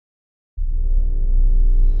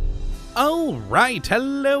Alright,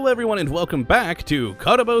 hello everyone and welcome back to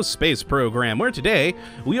Kottabos Space Program, where today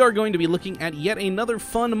we are going to be looking at yet another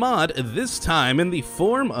fun mod, this time in the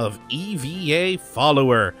form of EVA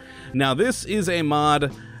Follower. Now this is a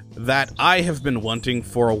mod that I have been wanting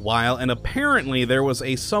for a while, and apparently there was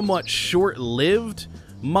a somewhat short-lived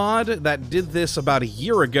mod that did this about a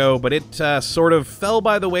year ago, but it sort of fell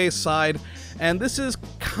by the wayside, and this is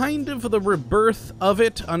kind of the rebirth of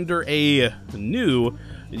it under a new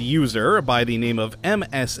user by the name of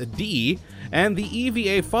MSD, and the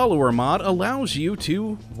EVA Follower mod allows you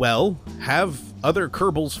to, well, have other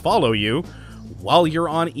Kerbals follow you while you're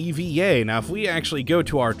on EVA. Now, if we actually go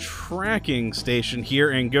to our tracking station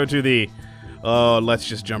here and go to the, let's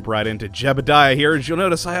just jump right into Jebediah here, as you'll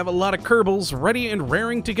notice I have a lot of Kerbals ready and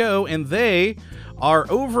raring to go, and they are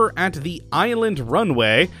over at the island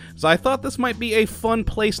runway, so I thought this might be a fun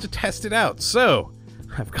place to test it out. So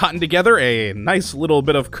I've gotten together a nice little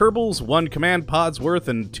bit of Kerbals, 1 command pod's worth,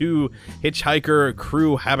 and 2 hitchhiker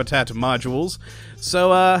crew habitat modules.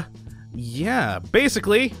 So, yeah,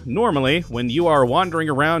 basically, normally, when you are wandering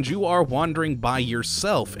around, you are wandering by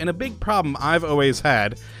yourself. And a big problem I've always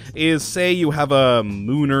had is, say you have a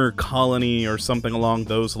Mooner colony or something along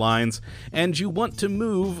those lines, and you want to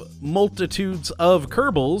move multitudes of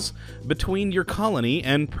Kerbals between your colony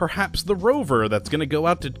and perhaps the rover that's going to go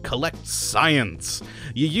out to collect science.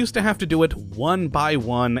 You used to have to do it one by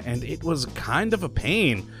one, and it was kind of a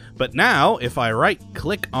pain. But now, if I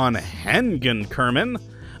right-click on Hengen Kerman,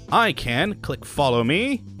 I can click follow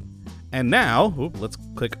me, and now, let's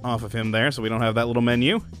click off of him there so we don't have that little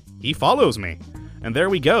menu. He follows me. And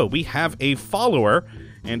there we go, we have a follower,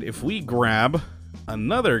 and if we grab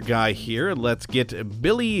another guy here, let's get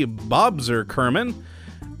Billy Bobser Kerman,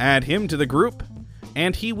 add him to the group,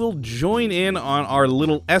 and he will join in on our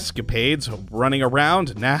little escapades running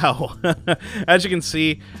around. Now, as you can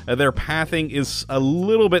see, their pathing is a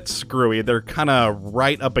little bit screwy. They're kind of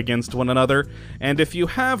right up against one another, and if you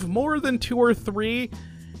have more than 2 or 3,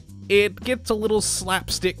 it gets a little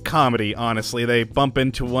slapstick comedy, honestly. They bump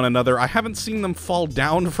into one another. I haven't seen them fall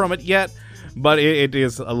down from it yet, but it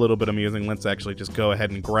is a little bit amusing. Let's actually just go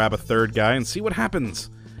ahead and grab a third guy and see what happens.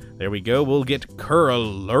 There we go. We'll get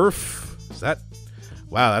Kurlurf. Is that...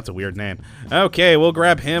 Wow, that's a weird name. Okay, we'll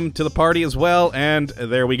grab him to the party as well, and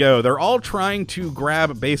there we go. They're all trying to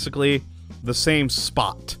grab basically the same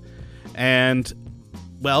spot. And,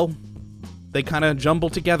 well, they kind of jumble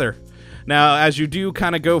together. Now, as you do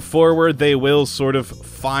kind of go forward, they will sort of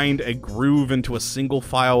find a groove into a single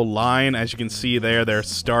file line. As you can see there, they're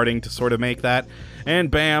starting to sort of make that.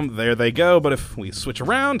 And bam, there they go. But if we switch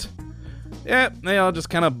around, yeah, they all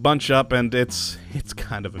just kind of bunch up, and it's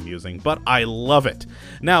kind of amusing, but I love it.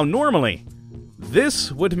 Now, normally,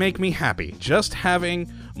 this would make me happy, just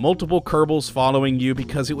having multiple Kerbals following you,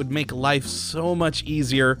 because it would make life so much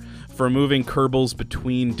easier for moving Kerbals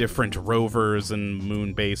between different rovers and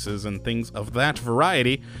moon bases and things of that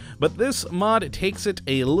variety. But this mod takes it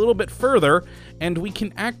a little bit further, and we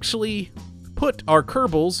can actually put our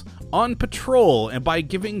Kerbals on patrol and by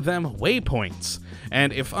giving them waypoints.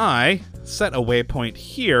 And if I set a waypoint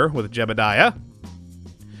here with Jebediah,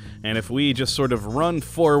 and if we just sort of run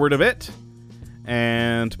forward a bit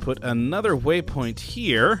and put another waypoint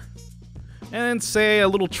here, and say a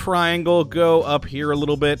little triangle, go up here a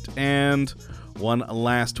little bit, and one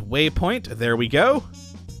last waypoint, there we go.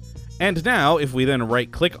 And now, if we then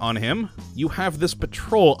right-click on him, you have this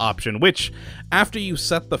patrol option, which, after you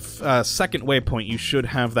set the second waypoint, you should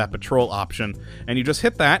have that patrol option. And you just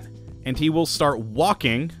hit that, and he will start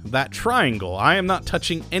walking that triangle. I am not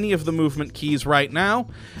touching any of the movement keys right now,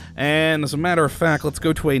 and as a matter of fact, let's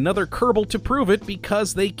go to another Kerbal to prove it,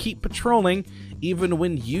 because they keep patrolling even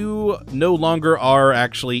when you no longer are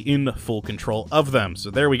actually in full control of them. So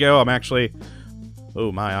there we go, I'm actually...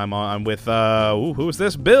 Oh my, I'm with, who's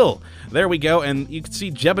this? Bill! There we go, and you can see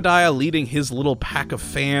Jebediah leading his little pack of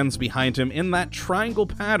fans behind him in that triangle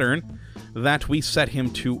pattern that we set him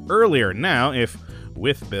to earlier. Now, if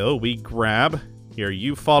with Bill we grab, here,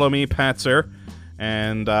 you follow me, Patzer,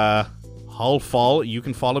 and, Hullfall, you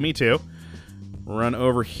can follow me too. Run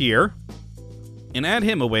over here, and add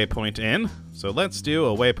him a waypoint in. So let's do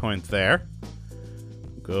a waypoint there.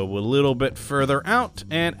 Go a little bit further out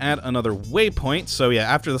and add another waypoint. So yeah,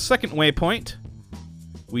 after the second waypoint,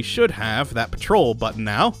 we should have that patrol button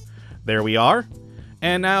now. There we are.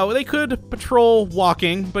 And now they could patrol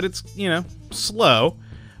walking, but it's, you know, slow.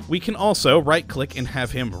 We can also right-click and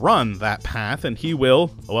have him run that path, and he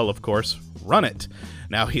will, well, of course, run it.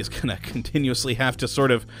 Now he's gonna continuously have to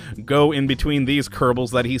sort of go in between these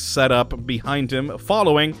Kerbals that he's set up behind him,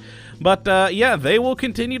 following. But yeah, they will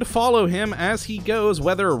continue to follow him as he goes,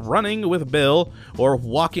 whether running with Bill or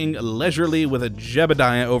walking leisurely with a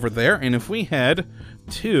Jebediah over there. And if we head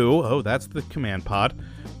to... Oh, that's the command pod.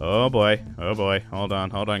 Oh boy, hold on,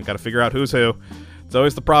 gotta figure out who's who. It's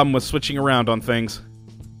always the problem with switching around on things.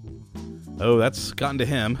 Oh, that's gotten to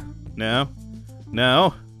him.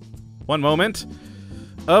 No. One moment.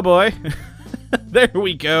 Oh boy. There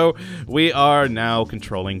we go. We are now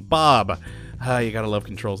controlling Bob. You gotta love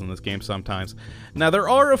controls in this game sometimes. Now, there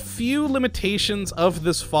are a few limitations of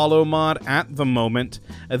this follow mod at the moment.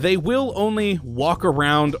 They will only walk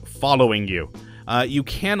around following you. You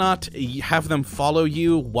cannot have them follow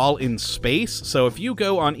you while in space, so if you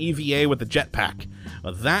go on EVA with a jetpack,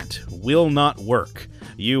 that will not work.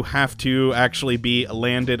 You have to actually be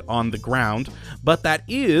landed on the ground, but that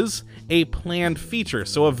is a planned feature,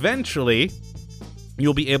 so eventually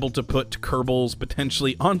you'll be able to put Kerbals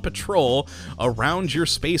potentially on patrol around your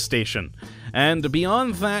space station. And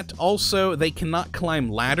beyond that, also, they cannot climb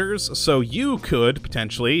ladders, so you could,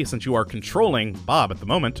 potentially, since you are controlling Bob at the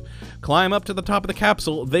moment, climb up to the top of the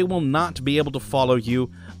capsule. They will not be able to follow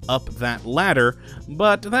you up that ladder,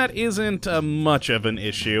 but that isn't much of an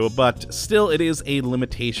issue, but still it is a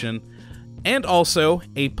limitation. And also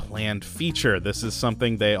a planned feature. This is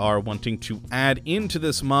something they are wanting to add into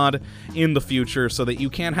this mod in the future so that you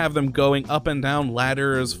can have them going up and down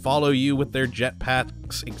ladders, follow you with their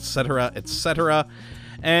jetpacks, etc., etc.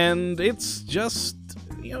 And it's just,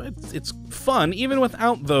 you know, it's fun even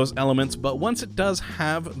without those elements, but once it does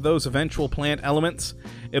have those eventual planned elements,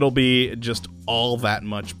 it'll be just all that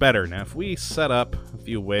much better. Now, if we set up a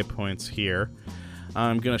few waypoints here,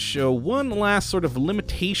 I'm going to show one last sort of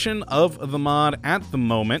limitation of the mod at the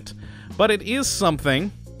moment, but it is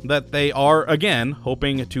something that they are, again,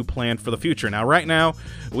 hoping to plan for the future. Now, right now,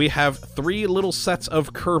 we have 3 little sets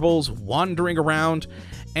of Kerbals wandering around,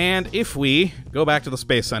 and if we go back to the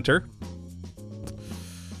Space Center,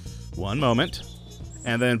 one moment,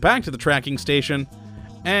 and then back to the tracking station,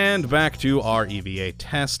 and back to our EVA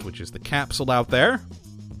test, which is the capsule out there,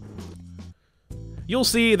 you'll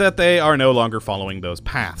see that they are no longer following those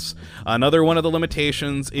paths. Another one of the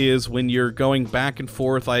limitations is when you're going back and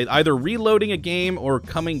forth, either reloading a game or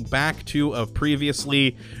coming back to a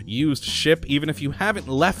previously used ship, even if you haven't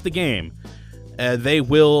left the game, they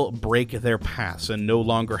will break their paths and no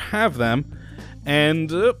longer have them. And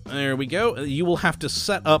there we go. You will have to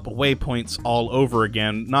set up waypoints all over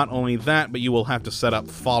again. Not only that, but you will have to set up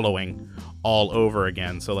following all over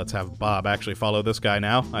again. So let's have Bob actually follow this guy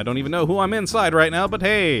now. I don't even know who I'm inside right now, but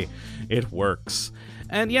hey, it works.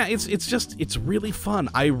 And yeah, it's really fun.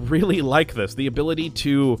 I really like this. The ability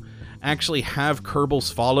to actually have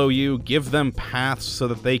Kerbals follow you, give them paths so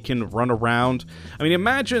that they can run around. I mean,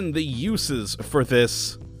 imagine the uses for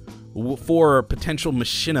this for potential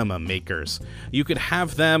machinima makers. You could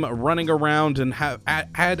have them running around and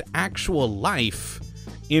add actual life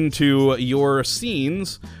into your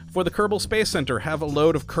scenes for the Kerbal Space Center. Have a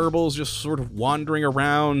load of Kerbals just sort of wandering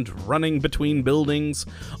around, running between buildings.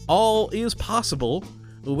 All is possible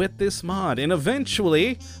with this mod. And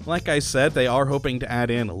eventually, like I said, they are hoping to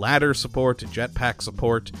add in ladder support, jetpack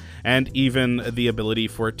support, and even the ability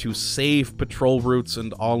for it to save patrol routes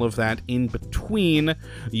and all of that in between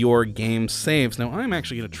your game saves. Now, I'm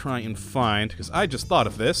actually going to try and find, because I just thought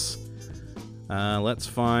of this. Let's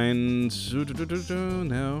find...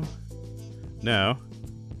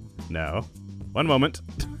 No. One moment.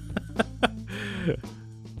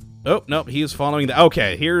 Oh, no, he is following the...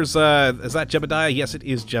 Okay, here's, is that Jebediah? Yes, it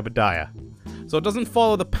is Jebediah. So it doesn't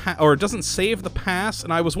follow the or it doesn't save the pass,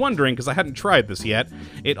 and I was wondering, because I hadn't tried this yet,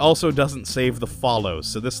 it also doesn't save the follows.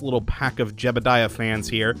 So this little pack of Jebediah fans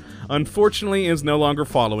here, unfortunately, is no longer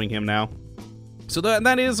following him now. So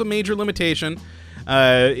that is a major limitation.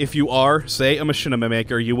 If you are, say, a machinima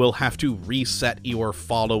maker, you will have to reset your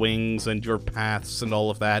followings and your paths and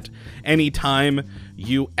all of that anytime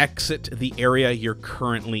you exit the area you're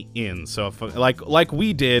currently in. So, if, like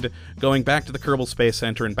we did, going back to the Kerbal Space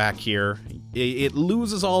Center and back here, it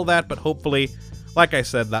loses all that, but hopefully, like I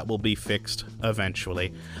said, that will be fixed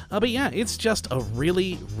eventually. But yeah, it's just a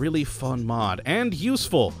really, really fun mod, and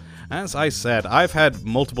useful. As I said, I've had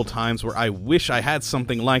multiple times where I wish I had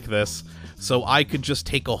something like this, so I could just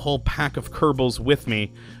take a whole pack of Kerbals with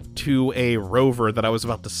me to a rover that I was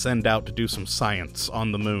about to send out to do some science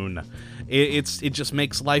on the moon. It just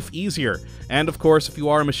makes life easier. And of course, if you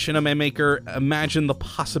are a machinima maker, imagine the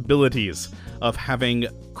possibilities of having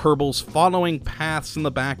Kerbals following paths in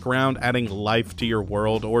the background, adding life to your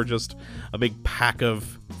world, or just a big pack of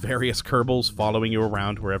various Kerbals following you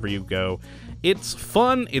around wherever you go. It's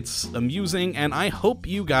fun, it's amusing, and I hope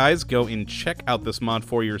you guys go and check out this mod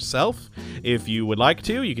for yourself. If you would like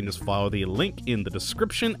to, you can just follow the link in the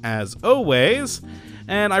description as always.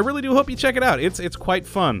 And I really do hope you check it out. It's quite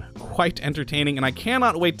fun, quite entertaining, and I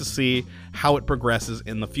cannot wait to see how it progresses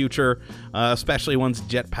in the future, especially once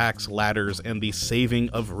jetpacks, ladders, and the saving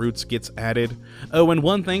of routes gets added. Oh, and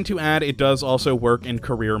one thing to add, it does also work in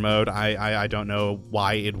career mode. I don't know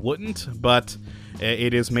why it wouldn't, but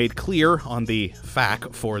it is made clear on the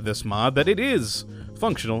FAQ for this mod that it is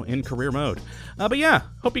functional in career mode. But yeah,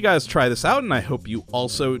 hope you guys try this out, and I hope you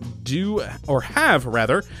also do, or have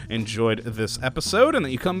rather, enjoyed this episode, and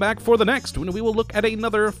that you come back for the next, when we will look at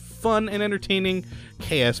another fun and entertaining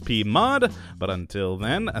KSP mod. But until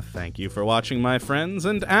then, thank you for watching, my friends,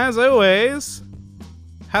 and as always,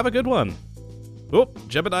 have a good one. Oh,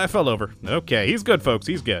 Jebediah fell over. Okay, he's good, folks,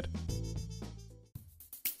 he's good.